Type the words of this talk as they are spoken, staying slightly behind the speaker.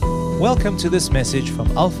Welcome to this message from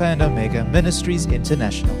Alpha and Omega Ministries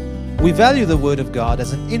International. We value the Word of God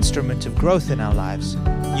as an instrument of growth in our lives,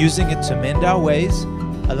 using it to mend our ways,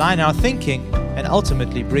 align our thinking, and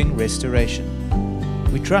ultimately bring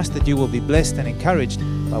restoration. We trust that you will be blessed and encouraged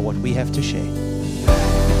by what we have to share.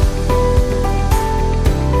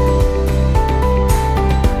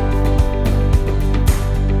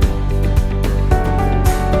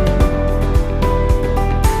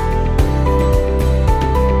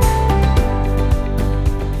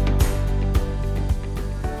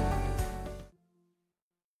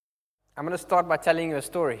 I'm going to start by telling you a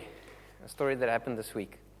story that happened this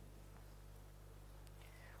week.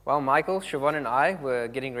 Well, Michael, Siobhan, and I were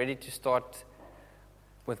getting ready to start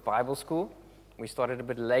with Bible school. We started a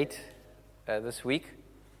bit late this week.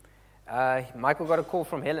 Michael got a call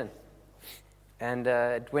from Helen, and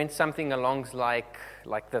it went something along like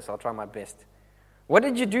this. I'll try my best. What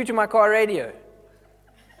did you do to my car radio?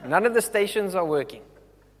 None of the stations are working.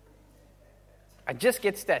 I just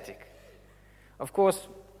get static. Of course,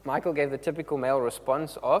 Michael gave the typical male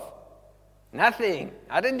response of, nothing,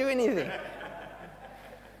 I didn't do anything.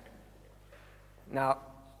 Now,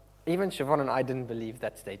 even Siobhan and I didn't believe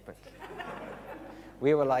that statement.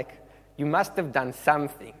 We were like, you must have done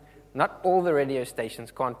something. Not all the radio stations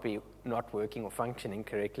can't be not working or functioning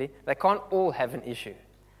correctly. They can't all have an issue.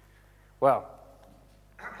 Well,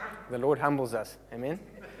 the Lord humbles us, amen?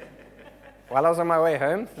 While I was on my way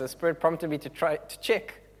home, the Spirit prompted me to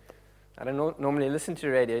check. I don't normally listen to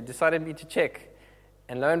radio. It decided me to check.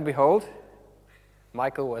 And lo and behold,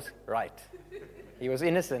 Michael was right. He was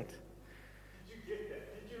innocent. Did you get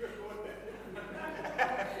that? Did you record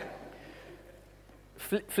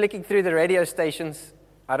that? Flicking through the radio stations,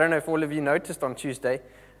 I don't know if all of you noticed on Tuesday,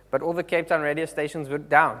 but all the Cape Town radio stations were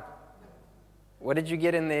down. What did you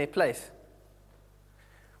get in their place?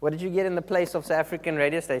 What did you get in the place of South African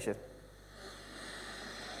radio station?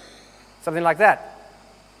 Something like that.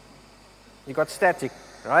 You got static,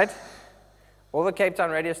 right? All the Cape Town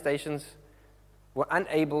radio stations were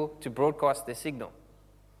unable to broadcast their signal.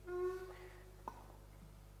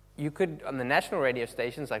 You could, on the national radio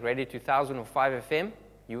stations like Radio 2000 or 5FM,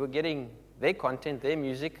 you were getting their content, their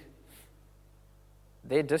music,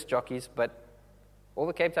 their disc jockeys, but all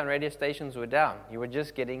the Cape Town radio stations were down. You were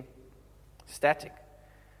just getting static.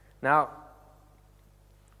 Now,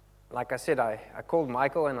 like I said, I called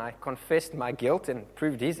Michael and I confessed my guilt and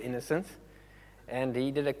proved his innocence. And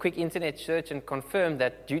he did a quick internet search and confirmed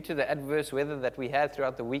that due to the adverse weather that we had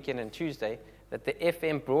throughout the weekend and Tuesday, that the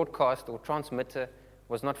FM broadcast or transmitter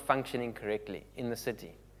was not functioning correctly in the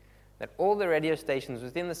city. That all the radio stations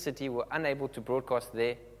within the city were unable to broadcast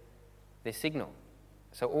their signal.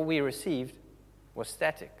 So all we received was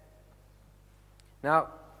static. Now,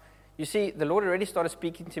 you see, the Lord already started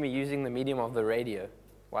speaking to me using the medium of the radio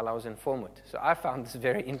while I was in Formwood. So I found this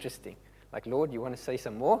very interesting. Like, Lord, you want to say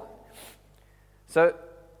some more? So,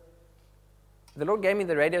 the Lord gave me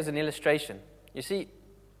the radio as an illustration. You see,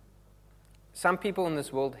 some people in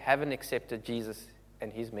this world haven't accepted Jesus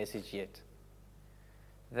and His message yet.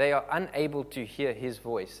 They are unable to hear His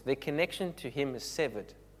voice. Their connection to Him is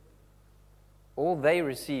severed. All they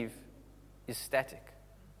receive is static.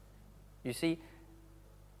 You see,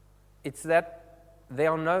 it's that they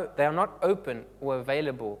are not open or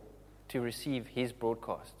available to receive His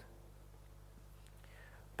broadcast.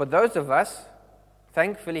 But those of us,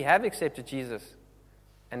 thankfully, have accepted Jesus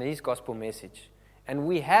and His gospel message. And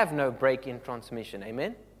we have no break in transmission.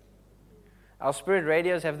 Amen? Our spirit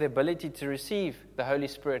radios have the ability to receive the Holy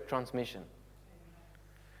Spirit transmission.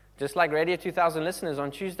 Just like Radio 2000 listeners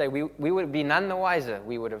on Tuesday, we would be none the wiser.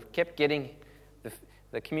 We would have kept getting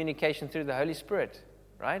the communication through the Holy Spirit,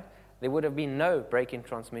 right? There would have been no break in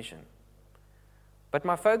transmission. But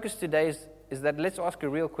my focus today is that let's ask a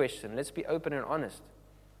real question. Let's be open and honest.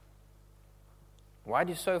 Why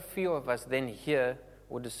do so few of us then hear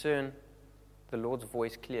or discern the Lord's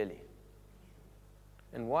voice clearly?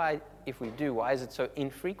 And why, if we do, why is it so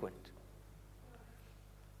infrequent?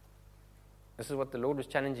 This is what the Lord was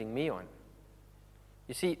challenging me on.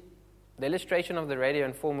 You see, the illustration of the radio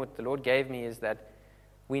and form what the Lord gave me is that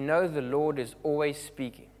we know the Lord is always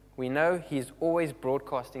speaking. We know He's always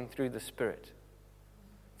broadcasting through the Spirit.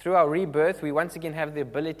 Through our rebirth, we once again have the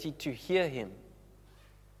ability to hear Him.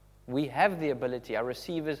 We have the ability, our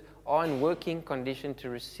receivers are in working condition to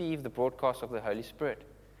receive the broadcast of the Holy Spirit.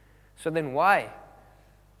 So then why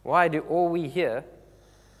do all we hear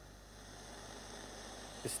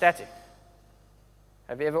is static?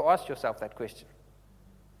 Have you ever asked yourself that question?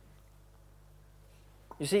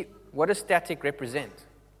 You see, what does static represent?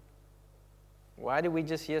 Why do we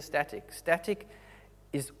just hear static? Static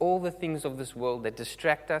is all the things of this world that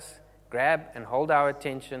distract us grab and hold our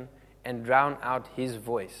attention and drown out His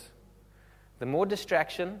voice. The more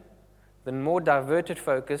distraction, the more diverted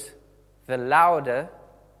focus, the louder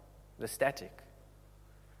the static.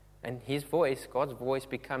 And His voice, God's voice,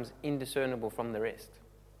 becomes indiscernible from the rest.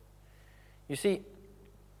 You see,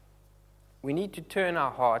 we need to turn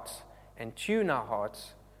our hearts and tune our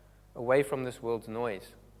hearts away from this world's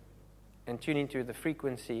noise and tune into the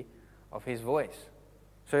frequency of His voice.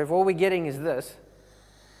 So if all we're getting is this,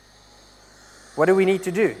 what do we need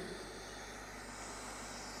to do?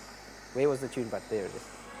 Where was the tune button? There it is.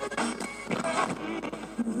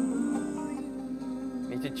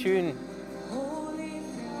 We need to tune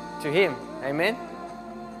to Him. Amen?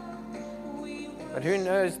 But who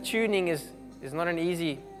knows, tuning is not an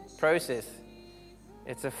easy process.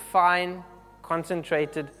 It's a fine,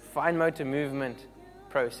 concentrated, fine motor movement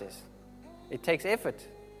process. It takes effort.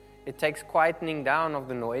 It takes quietening down of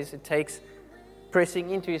the noise. It takes pressing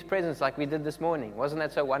into His presence like we did this morning. Wasn't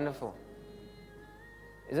that so wonderful?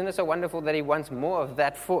 Isn't it so wonderful that He wants more of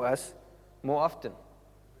that for us more often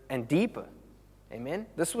and deeper? Amen?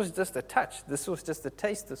 This was just a touch. This was just a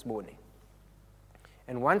taste this morning.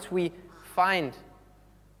 And once we find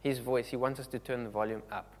His voice, He wants us to turn the volume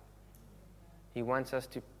up. He wants us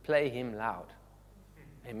to play Him loud.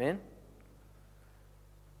 Amen?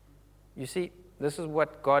 You see, this is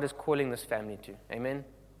what God is calling this family to. Amen?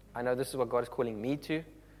 I know this is what God is calling me to,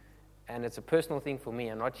 and it's a personal thing for me.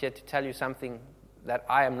 I'm not here to tell you something that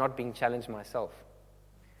I am not being challenged myself.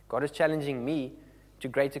 God is challenging me to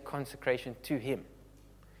greater consecration to Him,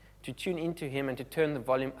 to tune into Him and to turn the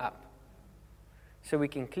volume up so we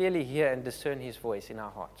can clearly hear and discern His voice in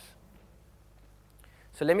our hearts.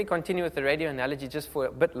 So let me continue with the radio analogy just for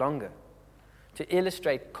a bit longer to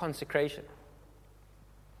illustrate consecration.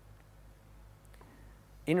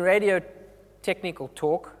 In radio technical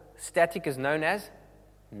talk, static is known as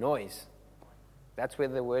noise. That's where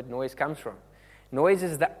the word noise comes from. Noise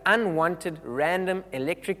is the unwanted random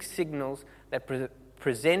electric signals that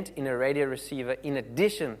present in a radio receiver in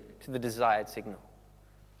addition to the desired signal.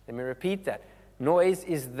 Let me repeat that. Noise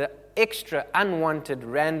is the extra unwanted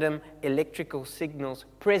random electrical signals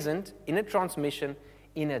present in a transmission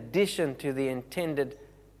in addition to the intended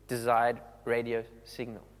desired radio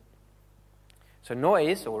signal. So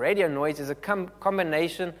noise, or radio noise, is a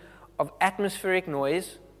combination of atmospheric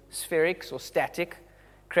noise, spherics or static,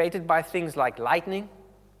 created by things like lightning,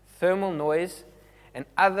 thermal noise, and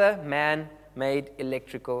other man-made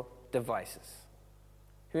electrical devices.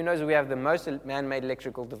 Who knows, we have the most man-made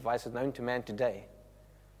electrical devices known to man today,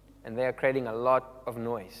 and they are creating a lot of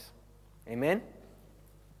noise. Amen?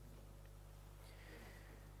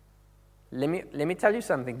 Let me tell you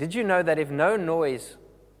something. Did you know that if no noise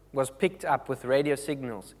was picked up with radio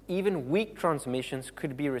signals, even weak transmissions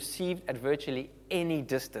could be received at virtually any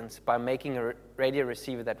distance by making a radio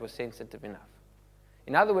receiver that was sensitive enough?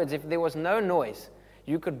 In other words, if there was no noise,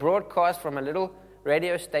 you could broadcast from a little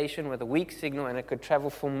radio station with a weak signal and it could travel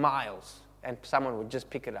for miles and someone would just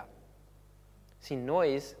pick it up. See,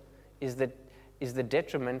 noise is the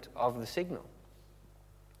detriment of the signal.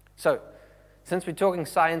 So, since we're talking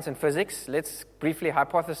science and physics, let's briefly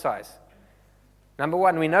hypothesize. Number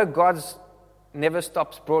one, we know God never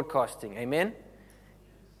stops broadcasting. Amen?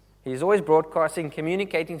 He's always broadcasting,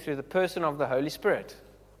 communicating through the person of the Holy Spirit.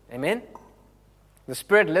 Amen? The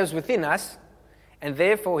Spirit lives within us, and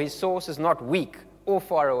therefore His source is not weak or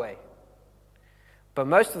far away. But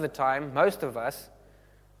most of the time, most of us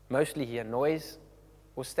mostly hear noise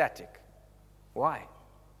or static. Why?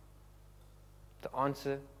 The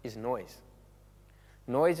answer is noise.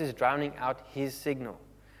 Noise is drowning out His signal.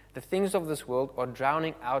 The things of this world are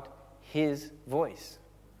drowning out His voice.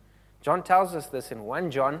 John tells us this in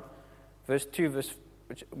 1 John 2,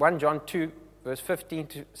 verse 15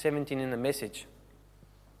 to 17 in the Message.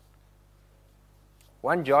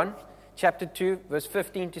 1 John chapter 2, verse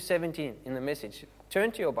 15 to 17 in the Message.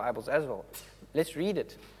 Turn to your Bibles as well. Let's read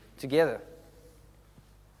it together.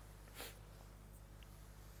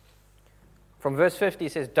 From verse 50,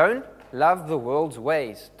 it says, "Don't love the world's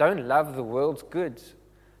ways. Don't love the world's goods.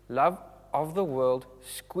 Love of the world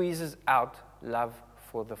squeezes out love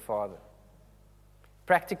for the Father."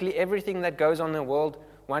 Practically everything that goes on in the world,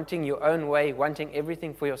 wanting your own way, wanting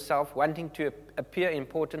everything for yourself, wanting to appear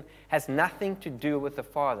important, has nothing to do with the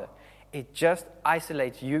Father. It just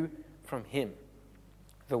isolates you from Him.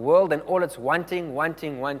 The world and all its wanting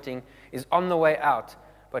is on the way out,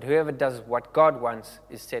 but whoever does what God wants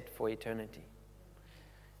is set for eternity.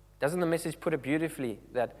 Doesn't the Message put it beautifully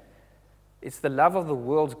that it's the love of the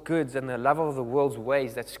world's goods and the love of the world's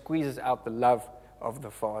ways that squeezes out the love of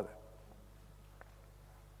the Father?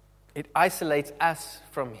 It isolates us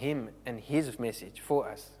from Him and His message for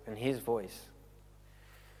us and His voice.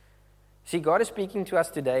 See, God is speaking to us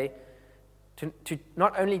today to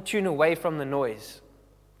not only tune away from the noise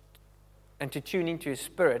and to tune into His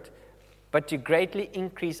Spirit, but to greatly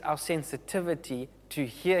increase our sensitivity to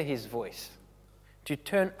hear His voice, to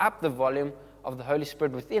turn up the volume of the Holy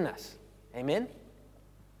Spirit within us. Amen?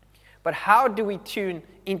 But how do we tune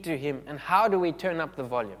into Him, and how do we turn up the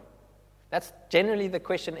volume? That's generally the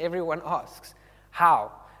question everyone asks.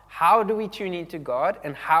 How? How do we tune into God,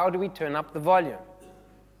 and how do we turn up the volume?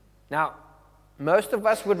 Now, most of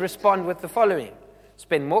us would respond with the following: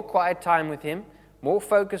 spend more quiet time with Him, more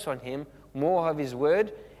focus on Him, more of His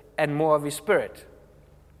Word, and more of His Spirit.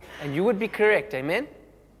 And you would be correct, amen?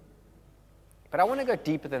 But I want to go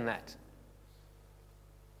deeper than that.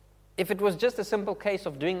 If it was just a simple case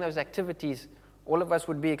of doing those activities, all of us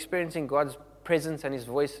would be experiencing God's presence and His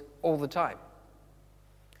voice all the time.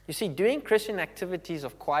 You see, doing Christian activities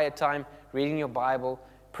of quiet time, reading your Bible,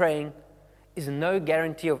 praying, is no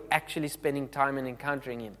guarantee of actually spending time and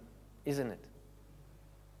encountering Him, isn't it?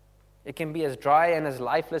 It can be as dry and as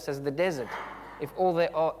lifeless as the desert if all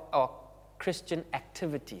there are Christian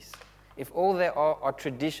activities, if all there are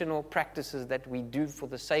traditional practices that we do for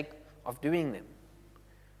the sake of doing them.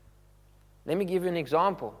 Let me give you an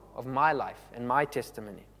example of my life and my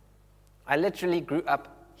testimony. I literally grew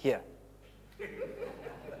up here.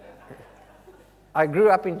 I grew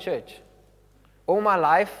up in church. All my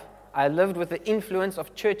life, I lived with the influence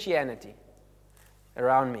of churchianity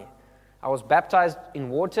around me. I was baptized in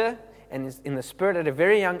water and in the Spirit at a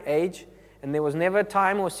very young age, and there was never a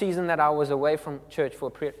time or season that I was away from church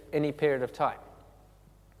for any period of time.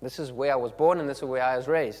 This is where I was born, and this is where I was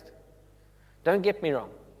raised. Don't get me wrong.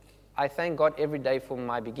 I thank God every day for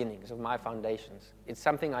my beginnings, of my foundations. It's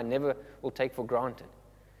something I never will take for granted.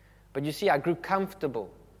 But you see, I grew comfortable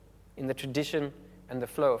in the tradition and the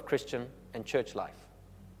flow of Christian and church life.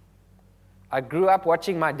 I grew up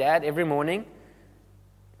watching my dad every morning,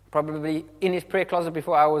 probably in his prayer closet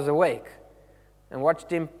before I was awake, and watched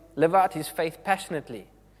him live out his faith passionately.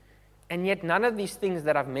 And yet none of these things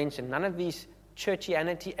that I've mentioned, none of these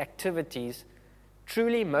churchianity activities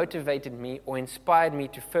truly motivated me or inspired me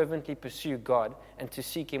to fervently pursue God and to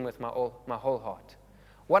seek Him with my whole heart.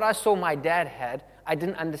 What I saw my dad had, I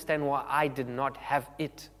didn't understand why I did not have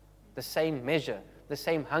it. The same measure, the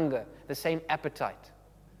same hunger, the same appetite.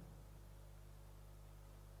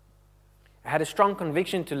 I had a strong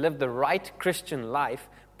conviction to live the right Christian life,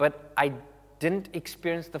 but I didn't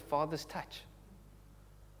experience the Father's touch.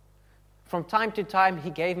 From time to time,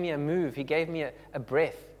 He gave me a move, He gave me a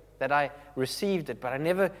breath that I received it, but it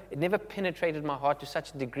never penetrated my heart to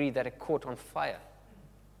such a degree that it caught on fire.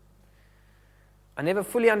 I never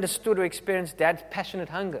fully understood or experienced Dad's passionate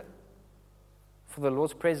hunger for the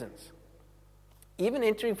Lord's presence. Even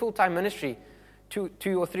entering full-time ministry 2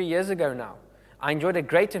 or 3 years ago now, I enjoyed a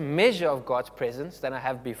greater measure of God's presence than I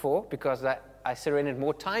have before because I surrendered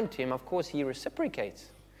more time to Him. Of course, He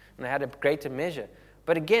reciprocates, and I had a greater measure.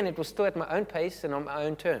 But again, it was still at my own pace and on my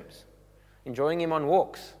own terms, enjoying Him on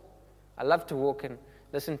walks. I love to walk and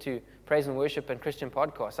listen to praise and worship and Christian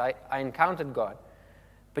podcasts. I encountered God.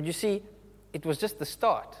 But you see, it was just the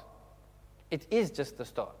start. It is just the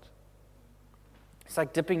start. It's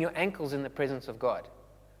like dipping your ankles in the presence of God.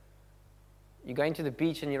 You go into the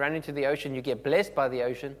beach and you run into the ocean. You get blessed by the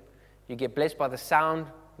ocean. You get blessed by the sound,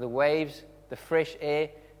 the waves, the fresh air.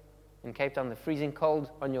 In Cape Town, the freezing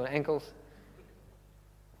cold on your ankles.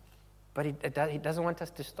 But He doesn't want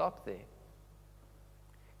us to stop there.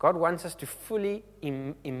 God wants us to fully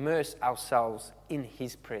immerse ourselves in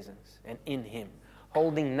His presence and in Him,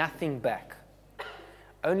 holding nothing back.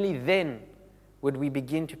 Only then would we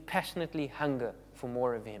begin to passionately hunger for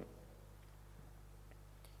more of Him.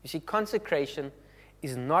 You see, consecration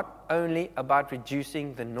is not only about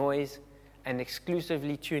reducing the noise and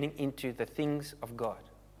exclusively tuning into the things of God.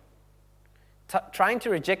 Trying to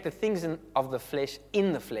reject the things of the flesh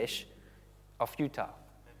in the flesh are futile.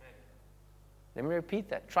 Let me repeat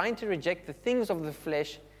that. Trying to reject the things of the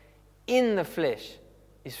flesh in the flesh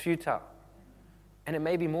is futile. And it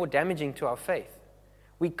may be more damaging to our faith.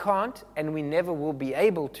 We can't and we never will be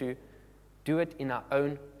able to do it in our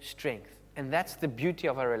own strength. And that's the beauty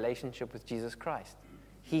of our relationship with Jesus Christ.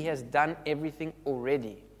 He has done everything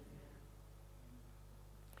already.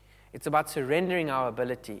 It's about surrendering our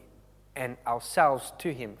ability and ourselves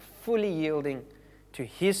to Him, fully yielding to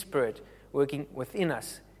His Spirit working within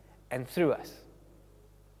us and through us.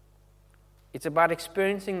 It's about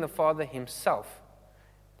experiencing the Father Himself.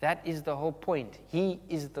 That is the whole point. He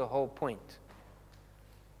is the whole point.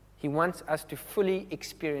 He wants us to fully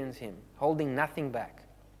experience Him, holding nothing back.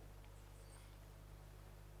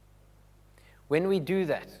 When we do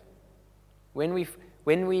that, when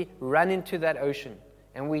we run into that ocean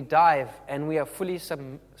and we dive and we are fully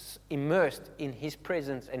immersed in His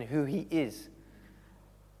presence and who He is,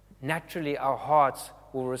 naturally our hearts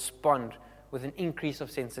will respond with an increase of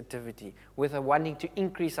sensitivity, with a wanting to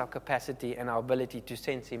increase our capacity and our ability to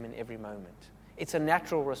sense Him in every moment. It's a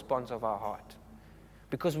natural response of our heart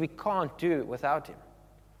because we can't do it without Him.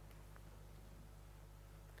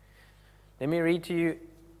 Let me read to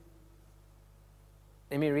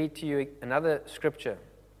you another scripture.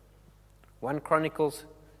 1 Chronicles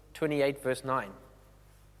 28 verse 9.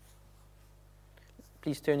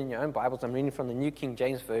 Please turn in your own Bibles. I'm reading from the New King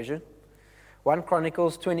James Version. 1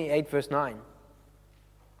 Chronicles 28 verse 9.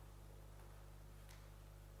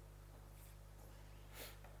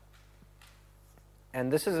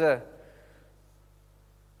 And this is a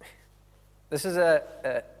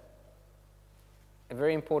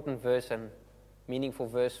very important verse and meaningful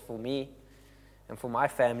verse for me and for my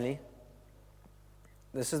family.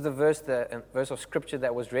 This is the verse of scripture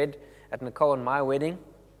that was read at Nicole and my wedding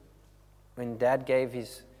when Dad gave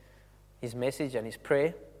his message and his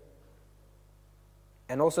prayer.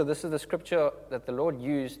 And also this is the scripture that the Lord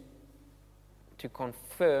used to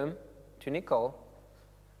confirm to Nicole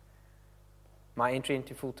my entry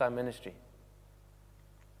into full-time ministry.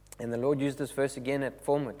 And the Lord used this verse again at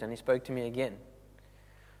Formwood, and He spoke to me again.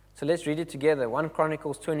 So let's read it together. 1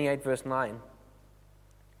 Chronicles 28 verse 9.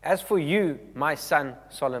 As for you, my son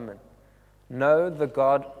Solomon, know the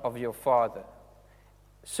God of your father.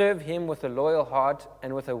 Serve Him with a loyal heart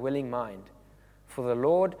and with a willing mind. For the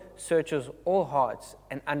Lord searches all hearts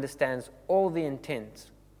and understands all the intents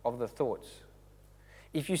of the thoughts.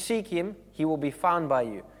 If you seek Him, He will be found by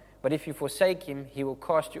you. But if you forsake Him, He will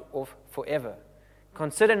cast you off forever.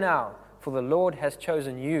 Consider now, for the Lord has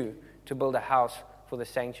chosen you to build a house for the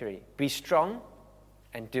sanctuary. Be strong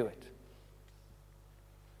and do it.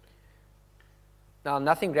 Now,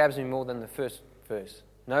 nothing grabs me more than the first verse.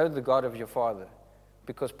 Know the God of your father,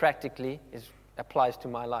 because practically it applies to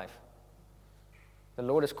my life. The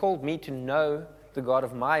Lord has called me to know the God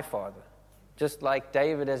of my father, just like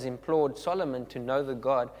David has implored Solomon to know the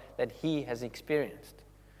God that he has experienced.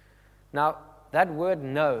 Now, that word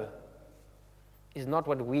know is not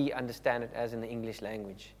what we understand it as in the English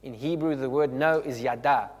language. In Hebrew, the word know is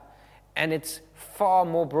yada, and it's far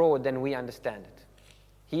more broad than we understand it.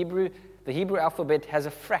 The Hebrew alphabet has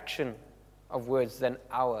a fraction of words than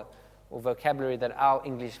vocabulary that our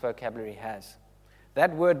English vocabulary has.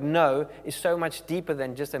 That word know is so much deeper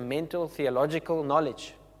than just a mental, theological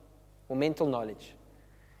knowledge or mental knowledge.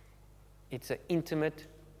 It's an intimate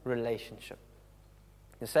relationship.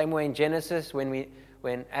 The same way in Genesis, when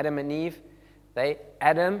Adam and Eve,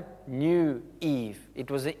 Adam knew Eve.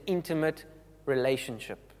 It was an intimate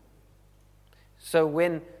relationship. So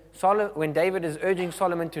when David is urging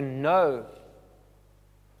Solomon to know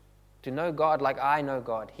God like I know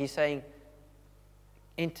God, he's saying,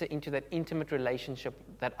 enter into that intimate relationship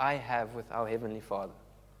that I have with our Heavenly Father.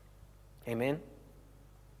 Amen?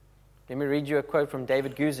 Let me read you a quote from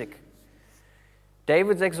David Guzik.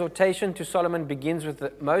 David's exhortation to Solomon begins with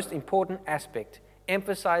the most important aspect,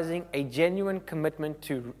 emphasizing a genuine commitment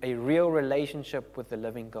to a real relationship with the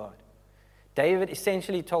living God. David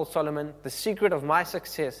essentially told Solomon, the secret of my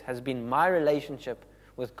success has been my relationship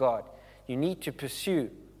with God. You need to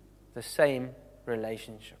pursue the same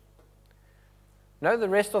relationship. Know the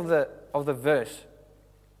rest of the verse.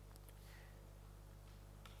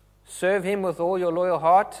 Serve Him with all your loyal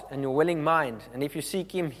heart and your willing mind, and if you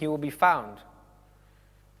seek Him, He will be found.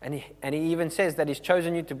 And he even says that He's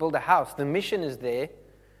chosen you to build a house. The mission is there,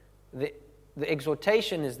 the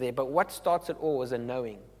exhortation is there, but what starts it all is a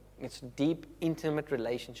knowing. It's a deep, intimate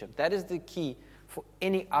relationship. That is the key for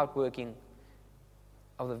any outworking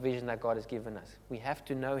of the vision that God has given us. We have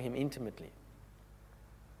to know Him intimately.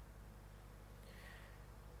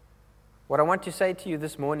 What I want to say to you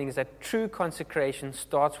this morning is that true consecration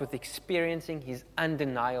starts with experiencing His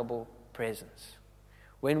undeniable presence.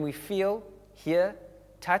 When we feel, hear,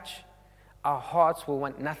 touch, our hearts will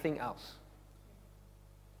want nothing else.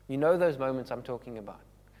 You know those moments I'm talking about.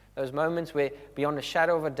 Those moments where, beyond a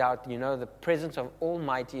shadow of a doubt, you know the presence of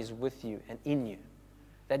Almighty is with you and in you.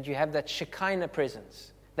 That you have that Shekinah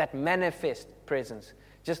presence, that manifest presence,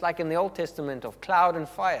 just like in the Old Testament of cloud and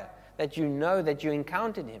fire, that you know that you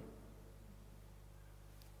encountered Him.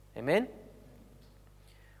 Amen?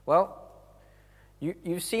 Well,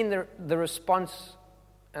 you've seen the response,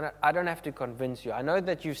 and I don't have to convince you. I know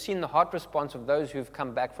that you've seen the heart response of those who've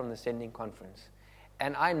come back from the Sending Conference.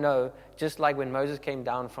 And I know, just like when Moses came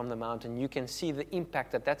down from the mountain, you can see the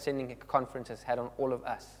impact that Sending Conference has had on all of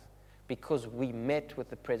us because we met with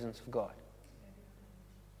the presence of God.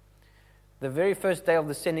 The very first day of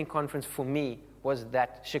the Sending Conference for me was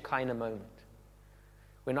that Shekinah moment,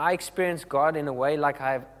 when I experienced God in a way like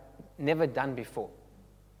I've never done before.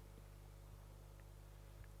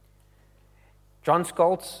 John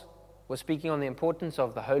Scholz was speaking on the importance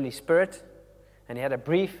of the Holy Spirit, and he had a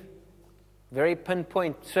brief, very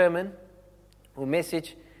pinpoint sermon or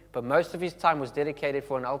message, but most of his time was dedicated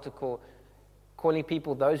for an altar call, calling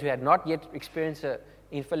people those who had not yet experienced an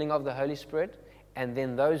infilling of the Holy Spirit, and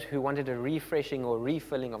then those who wanted a refreshing or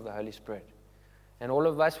refilling of the Holy Spirit. And all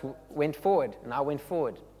of us went forward, and I went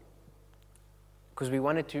forward, because we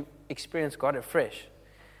wanted to experience God afresh.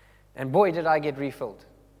 And boy, did I get refilled.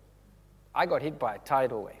 I got hit by a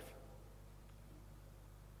tidal wave.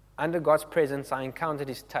 Under God's presence, I encountered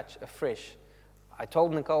His touch afresh. I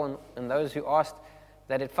told Nicole and those who asked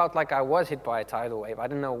that it felt like I was hit by a tidal wave. I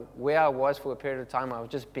didn't know where I was for a period of time. I was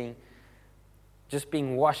just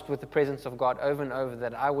being washed with the presence of God over and over,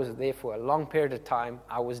 that I was there for a long period of time.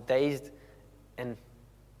 I was dazed, and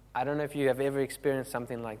I don't know if you have ever experienced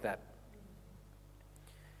something like that.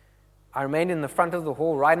 I remained in the front of the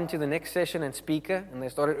hall right into the next session and speaker, and they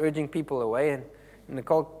started urging people away, and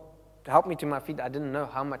Nicole helped me to my feet. I didn't know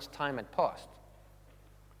how much time had passed.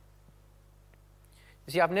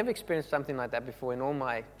 You see, I've never experienced something like that before in all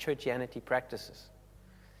my churchianity practices.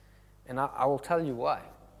 And I will tell you why.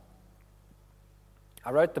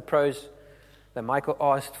 I wrote the prose that Michael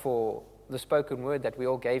asked for the spoken word that we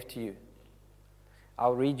all gave to you.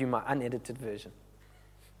 I'll read you my unedited version.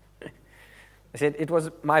 I said, "It was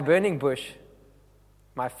my burning bush.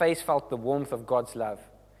 My face felt the warmth of God's love.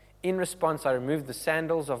 In response, I removed the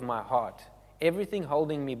sandals of my heart, everything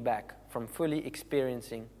holding me back from fully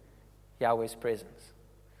experiencing Yahweh's presence.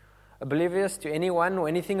 Oblivious to anyone or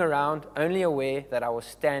anything around, only aware that I was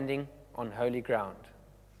standing on holy ground.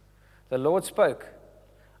 The Lord spoke,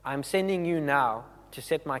 'I am sending you now to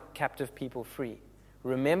set my captive people free.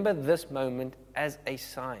 Remember this moment as a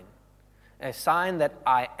sign that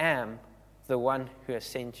I am the one who has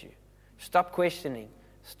sent you. Stop questioning,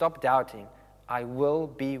 stop doubting. I will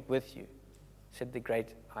be with you,' said the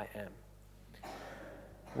great I am."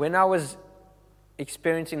 When I was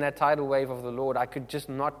experiencing that tidal wave of the Lord, I could just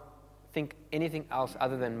not think anything else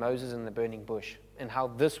other than Moses in the burning bush, and how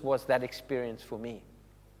this was that experience for me.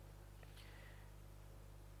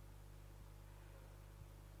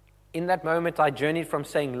 In that moment, I journeyed from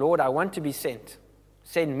saying, "Lord, I want to be sent.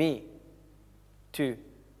 Send me," to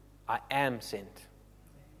 "I am sent."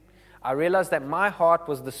 I realized that my heart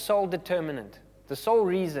was the sole determinant, the sole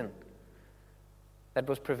reason that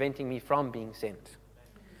was preventing me from being sent.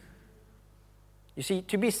 You see,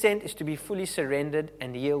 to be sent is to be fully surrendered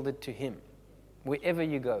and yielded to Him, wherever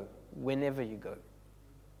you go, whenever you go.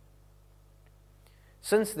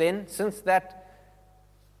 Since then, since that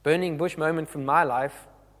burning bush moment from my life,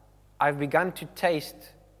 I've begun to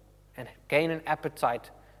taste and gain an appetite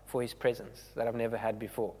for His presence that I've never had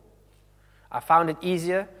before. I found it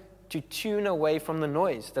easier to tune away from the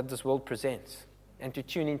noise that this world presents and to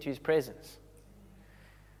tune into His presence.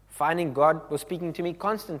 Finding God was speaking to me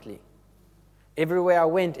constantly. Everywhere I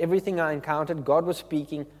went, everything I encountered, God was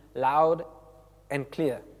speaking loud and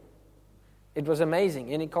clear. It was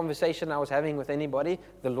amazing. Any conversation I was having with anybody,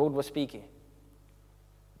 the Lord was speaking.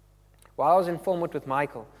 While I was in Formwood with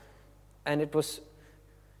Michael, and it was,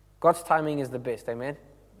 God's timing is the best, amen?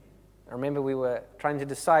 I remember we were trying to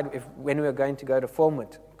decide when we were going to go to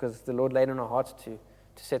Formwood, because the Lord laid on our hearts to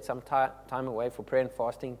set some time away for prayer and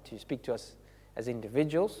fasting, to speak to us as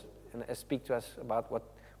individuals, and speak to us about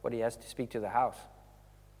what He has to speak to the house.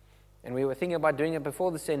 And we were thinking about doing it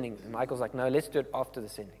before the sending, and Michael's like, "No, let's do it after the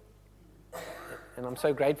sending." And I'm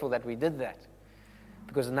so grateful that we did that,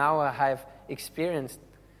 because now I have experienced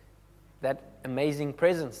that amazing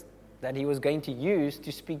presence that He was going to use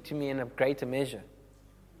to speak to me in a greater measure.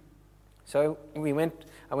 So I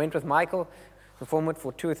went with Michael to Formwood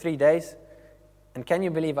for 2 or 3 days, and can you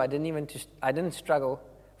believe I didn't struggle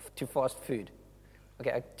to fast food.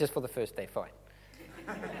 Okay, just for the first day, fine.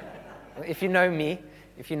 If you know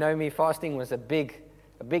me, fasting was a big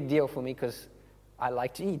deal for me, because I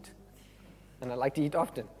like to eat, and I like to eat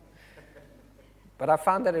often. But I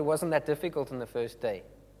found that it wasn't that difficult in the first day.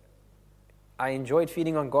 I enjoyed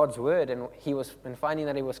feeding on God's word, and finding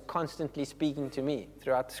that He was constantly speaking to me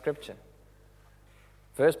throughout the Scripture.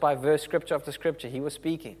 Verse by verse, Scripture after Scripture, He was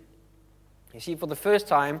speaking. You see, for the first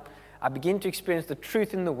time, I began to experience the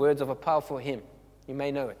truth in the words of a powerful hymn. You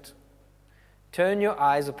may know it. "Turn your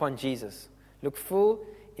eyes upon Jesus. Look full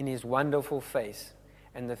in His wonderful face,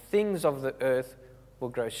 and the things of the earth will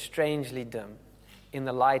grow strangely dim in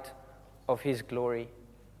the light of His glory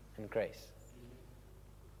and grace."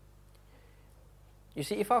 You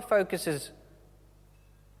see, if our focus is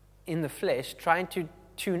in the flesh, trying to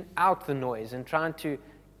tune out the noise and trying to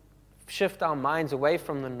shift our minds away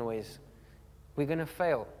from the noise, we're going to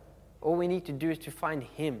fail. All we need to do is to find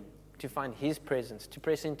Him, to find His presence, to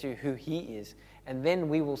press into who He is. And then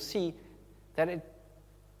we will see that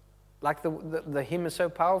like the hymn is so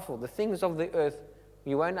powerful. The things of the earth,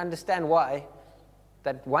 you won't understand why.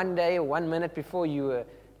 That one day or 1 minute before you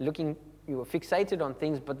were fixated on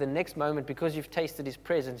things, but the next moment, because you've tasted His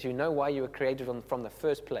presence, you know why you were created from the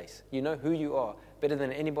first place. You know who you are better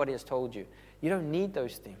than anybody has told you. You don't need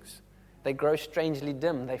those things. They grow strangely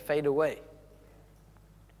dim. They fade away.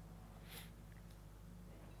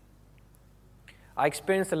 I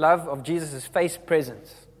experienced the love of Jesus' face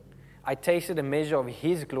presence. I tasted a measure of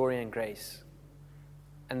His glory and grace.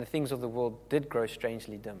 And the things of the world did grow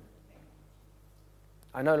strangely dim.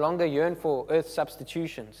 I no longer yearn for earth's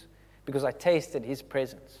substitutions because I tasted His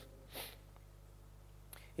presence.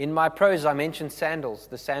 In my prose, I mentioned sandals,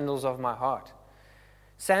 the sandals of my heart.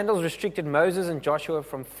 Sandals restricted Moses and Joshua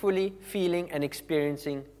from fully feeling and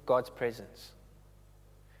experiencing God's presence.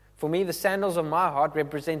 For me, the sandals of my heart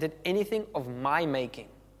represented anything of my making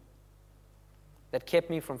that kept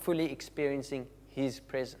me from fully experiencing His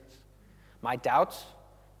presence. My doubts,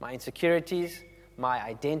 my insecurities, my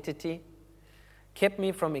identity kept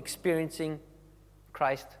me from experiencing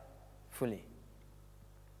Christ fully.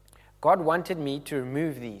 God wanted me to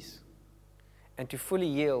remove these and to fully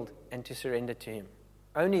yield and to surrender to Him.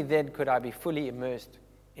 Only then could I be fully immersed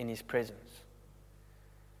in His presence.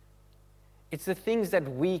 It's the things that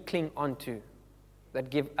we cling onto that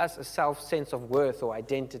give us a sense of worth or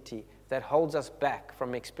identity that holds us back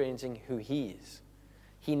from experiencing who He is.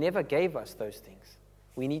 He never gave us those things.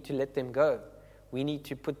 We need to let them go. We need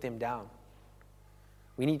to put them down.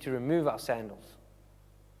 We need to remove our sandals.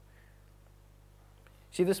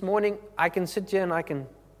 See, this morning, I can sit here and I can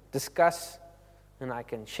discuss and I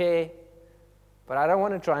can share, but I don't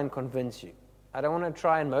want to try and convince you. I don't want to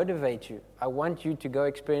try and motivate you. I want you to go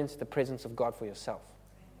experience the presence of God for yourself.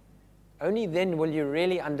 Only then will you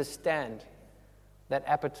really understand that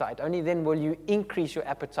appetite. Only then will you increase your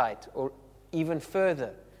appetite or even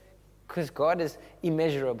further, because God is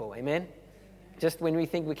immeasurable. Amen? Just when we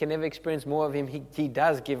think we can never experience more of Him, He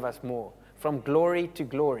does give us more, from glory to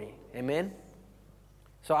glory. Amen?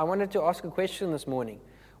 So I wanted to ask a question this morning.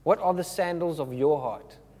 What are the sandals of your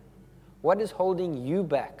heart? What is holding you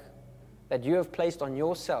back that you have placed on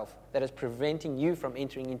yourself that is preventing you from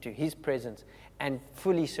entering into His presence and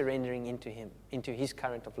fully surrendering into Him, into His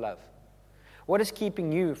current of love? What is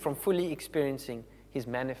keeping you from fully experiencing His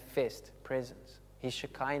manifest presence, His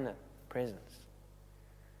Shekinah presence?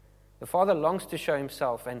 The Father longs to show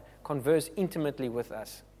Himself and converse intimately with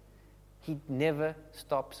us. He never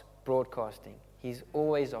stops broadcasting. He's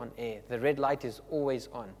always on air. The red light is always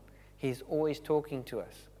on. He's always talking to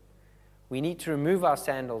us. We need to remove our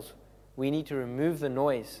sandals. We need to remove the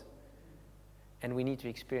noise. And we need to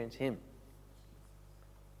experience Him.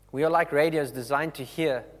 We are like radios designed to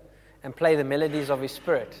hear and play the melodies of His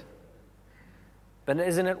Spirit. But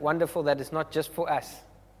isn't it wonderful that it's not just for us?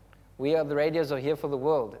 The radios are here for the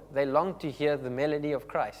world. They long to hear the melody of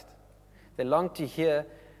Christ. They long to hear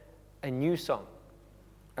a new song.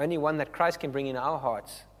 Only one that Christ can bring in our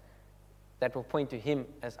hearts that will point to Him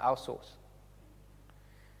as our source.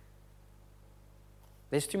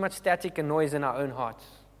 There's too much static and noise in our own hearts,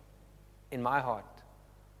 in my heart.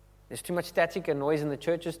 There's too much static and noise in the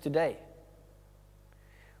churches today.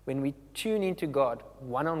 When we tune into God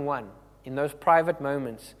one-on-one, in those private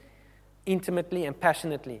moments, intimately and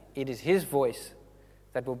passionately, it is His voice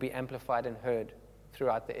that will be amplified and heard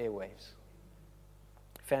throughout the airwaves.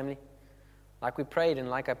 Family, like we prayed and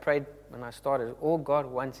like I prayed when I started, all God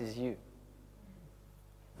wants is you.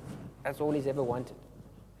 That's all He's ever wanted.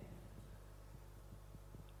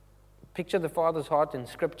 Picture the Father's heart in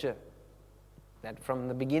Scripture, that from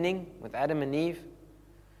the beginning with Adam and Eve,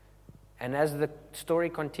 and as the story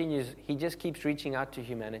continues, He just keeps reaching out to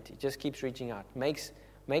humanity, just keeps reaching out, makes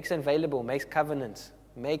available, makes covenants,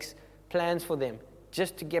 makes plans for them,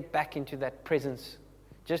 just to get back into that presence,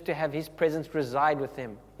 just to have His presence reside with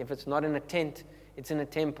them. If it's not in a tent, it's in a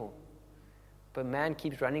temple. But man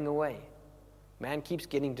keeps running away. Man keeps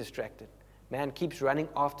getting distracted. Man keeps running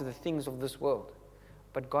after the things of this world.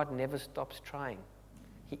 But God never stops trying.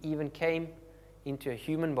 He even came into a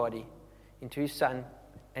human body, into His Son,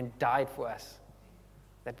 and died for us,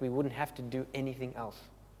 that we wouldn't have to do anything else,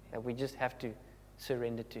 that we just have to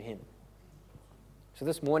surrender to Him. So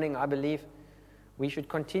this morning, I believe we should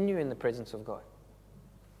continue in the presence of God.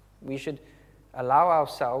 We should allow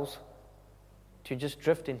ourselves to just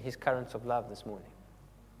drift in His currents of love this morning.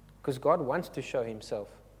 Because God wants to show Himself.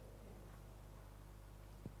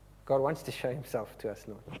 God wants to show Himself to us,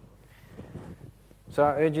 Lord. So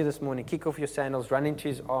I urge you this morning, kick off your sandals, run into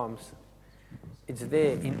His arms. It's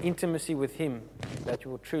there in intimacy with Him that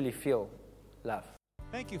you will truly feel love.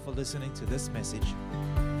 Thank you for listening to this message.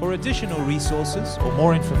 For additional resources or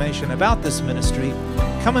more information about this ministry,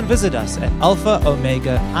 come and visit us at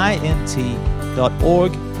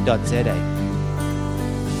alphaomegaint.org.za.